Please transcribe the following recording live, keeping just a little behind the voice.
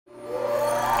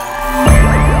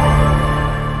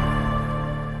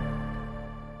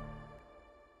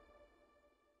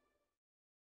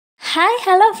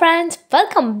friends,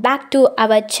 welcome back to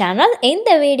our channel. In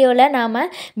the video la nama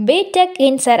B.tech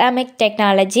in ceramic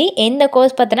technology இந்த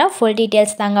course பத்தின full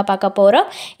details தாங்க பார்க்க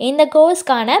போறோம். இந்த course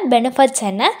கான benefits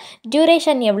என்ன,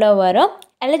 duration எவ்வளவு வரும்,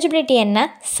 eligibility என்ன,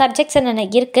 subjects என்ன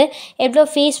இருக்கு, எவ்வளவு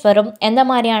fees வரும், எந்த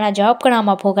மாதிரியான ஜாப்க்கு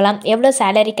நாம போகலாம், எவ்வளவு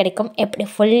salary கிடைக்கும், எப்படி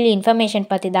full information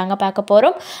பத்தி தாங்க பார்க்க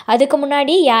போறோம். அதுக்கு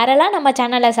முன்னாடி யாரெல்லாம் நம்ம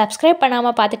சேனலை subscribe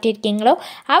பண்ணாம பார்த்துட்டு இருக்கீங்களோ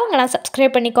அவங்கலாம்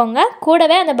subscribe பண்ணிக்கோங்க.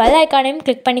 கூடவே அந்த bell icon-ஐயும்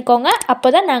click பண்ணிக்கோங்க.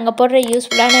 அப்போதான் நாங்க போடுற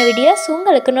யூஸ்ஃபுல்லான வீடியோஸ்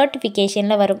உங்களுக்கு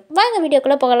நோட்டிஃபிகேஷன்ல வரும். வாங்க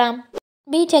வீடியோக்குள்ள போகலாம்.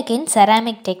 B.tech in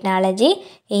ceramic technology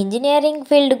engineering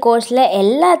field கோர்ஸில்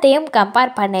எல்லாத்தையும்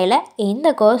கம்பேர் பண்ணையில் இந்த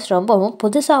கோர்ஸ் ரொம்பவும்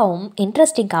புதுசாகவும்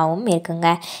இன்ட்ரெஸ்டிங்காகவும் இருக்குங்க.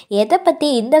 எதை பற்றி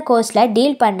இந்த கோர்ஸில்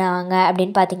டீல் பண்ணாங்க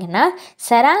அப்படின்னு பார்த்தீங்கன்னா,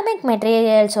 ceramic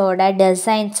மெட்டீரியல்ஸோட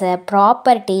designs,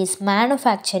 properties,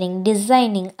 manufacturing,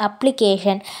 designing,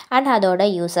 application and அதோட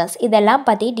யூசர்ஸ் இதெல்லாம்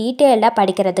பற்றி டீட்டெயிலாக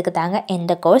படிக்கிறதுக்கு தாங்க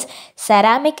இந்த கோர்ஸ்.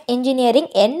 செராமிக்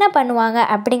இன்ஜினியரிங் என்ன பண்ணுவாங்க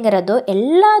அப்படிங்கிறதோ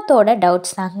எல்லாத்தோட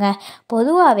டவுட்ஸ் தாங்க.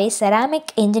 பொதுவாகவே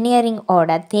செராமிக்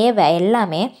இன்ஜினியரிங்கோட தேவை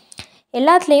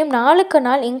எல்லாத்துலேயும் நாளுக்கு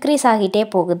நாள் இன்க்ரீஸ் ஆகிட்டே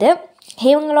போகுது.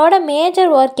 இவங்களோட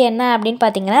மேஜர் ஒர்க் என்ன அப்படின்னு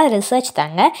பார்த்தீங்கன்னா ரிசர்ச்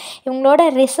தாங்க. இவங்களோட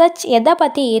ரிசர்ச் எதை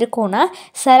பற்றி இருக்கும்னா,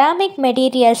 செராமிக்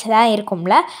மெட்டீரியல்ஸ்லாம்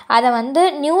இருக்கும்ல, அதை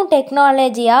நியூ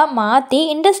டெக்னாலஜியாக மாற்றி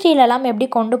இண்டஸ்ட்ரியிலலாம் எப்படி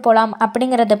கொண்டு போகலாம்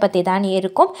அப்படிங்கிறத பற்றி தான்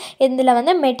இருக்கும்.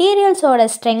 இதில் மெட்டீரியல்ஸோட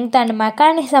ஸ்ட்ரென்த் அண்ட்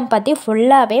மெக்கானிசம் பற்றி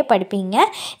ஃபுல்லாகவே படிப்பீங்க.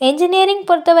 இன்ஜினியரிங்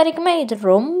பொறுத்த வரைக்குமே இது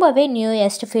ரொம்பவே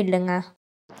நியூயஸ்ட் ஃபீல்டுங்க.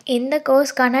 இந்த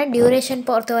கோர்ஸ்க்கான டியூரேஷன்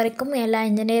பொறுத்த வரைக்கும் எல்லா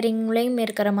இன்ஜினியரிங்லேயும்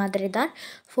இருக்கிற மாதிரி தான்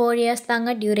 4 இயர்ஸ்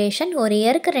தாங்க டியூரேஷன். ஒரு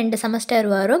இயருக்கு 2 செமஸ்டர்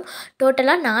வரும்.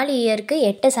 டோட்டலாக 4 இயருக்கு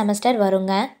 8 செமஸ்டர்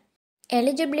வருங்க.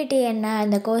 எலிஜிபிலிட்டி என்ன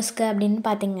இந்த கோர்ஸ்க்கு அப்படின்னு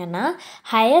பார்த்தீங்கன்னா,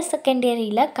 ஹையர்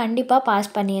செகண்டரியில் கண்டிப்பாக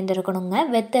pass பண்ணியிருந்துருக்கணுங்க.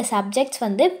 With subjects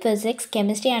physics,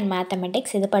 chemistry and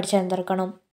mathematics இது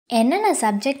படிச்சிருந்துருக்கணும். என்னென்ன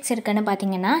சப்ஜெக்ட்ஸ் இருக்குன்னு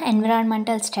பார்த்தீங்கன்னா,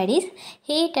 environmental studies,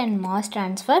 heat and mass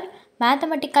transfer,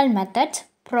 mathematical methods,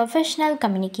 professional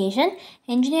communication,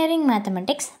 engineering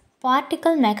mathematics,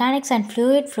 particle mechanics and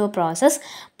fluid flow process,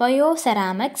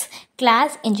 bioceramics,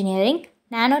 glass engineering,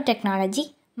 nanotechnology,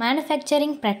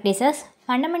 manufacturing practices,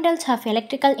 fundamentals of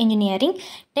electrical engineering,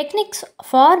 techniques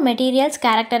for materials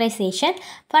characterization,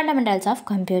 fundamentals of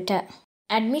computer.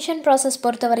 Admission process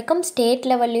பொறுத்த வரைக்கும் state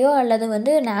லெவல்லையோ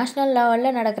அல்லது national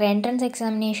லெவலில் நடக்கிற entrance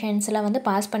எக்ஸாமினேஷன்ஸில்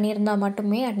pass பண்ணியிருந்தால்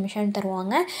மட்டுமே admission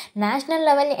தருவாங்க. National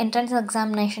level entrance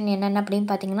examination என்னென்ன அப்படின்னு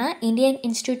பார்த்தீங்கன்னா, Indian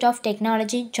institute of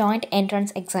technology joint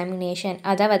entrance examination,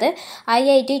 அதாவது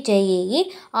IIT JEE,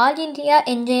 all India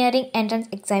engineering entrance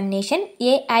examination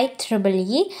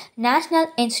AIEEE,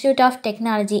 national institute of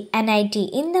technology NIT,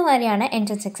 இந்த மாதிரியான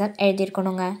என்ட்ரன்ஸ் எக்ஸாம்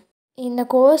எழுதியிருக்கணுங்க. இந்த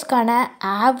கோர்ஸ்க்கான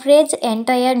ஆவரேஜ்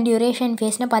என்டையர் டியூரேஷன்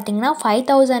ஃபீஸ்னு பார்த்தீங்கன்னா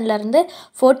 5,000லேருந்து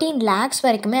 14 lakhs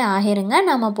வரைக்குமே ஆகிருங்க.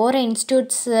 நம்ம போகிற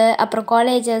இன்ஸ்டியூட்ஸு அப்புறம்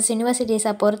காலேஜஸ்,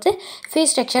 யூனிவர்சிட்டிஸை பொறுத்து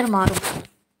ஃபீஸ் ஸ்ட்ரக்சர் மாறும்.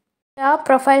 டாப்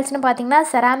ப்ரொஃபைல்ஸ்னு பார்த்தீங்கன்னா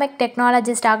செராமிக்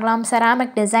டெக்னாலஜிஸ்ட் ஆகலாம்,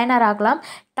 செராமிக் டிசைனர் ஆகலாம்.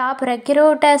 டாப்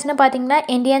ரெக்ரூட்டர்ஸ்னு பார்த்தீங்கன்னா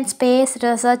Indian space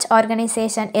research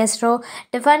organisation ISRO,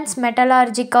 defence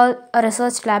metallurgical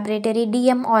research laboratory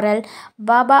DMRL,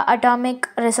 Baba atomic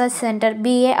research centre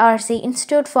BARC,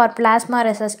 institute for plasma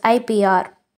research IPR.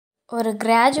 ஒரு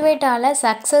கிராஜுவேட்டால்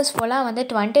சக்ஸஸ்ஃபுல்லாக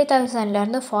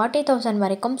 20,000லேருந்து 40,000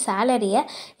 வரைக்கும் சேலரியை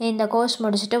இந்த கோர்ஸ்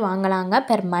முடிச்சுட்டு வாங்கலாங்க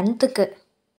பெர் மந்த்துக்கு.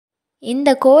 இந்த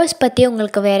கோர்ஸ் பற்றி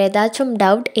உங்களுக்கு வேறு ஏதாச்சும்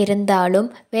டவுட் இருந்தாலும்,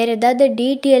 வேறு ஏதாவது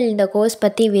டீட்டெயில் இந்த கோர்ஸ்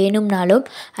பற்றி வேணும்னாலும்,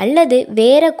 அல்லது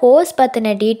வேறு கோர்ஸ்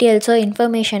பற்றின டீட்டெயில்ஸோ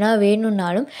இன்ஃபர்மேஷனோ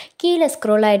வேணும்னாலும் கீழே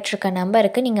ஸ்க்ரோல் ஆகிட்ருக்க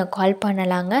நம்பருக்கு நீங்கள் கால்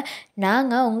பண்ணலாங்க.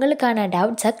 நாங்கள் உங்களுக்கான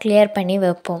டவுட்ஸை கிளியர் பண்ணி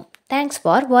வைப்போம். தேங்க்ஸ்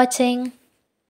ஃபார் வாட்சிங்.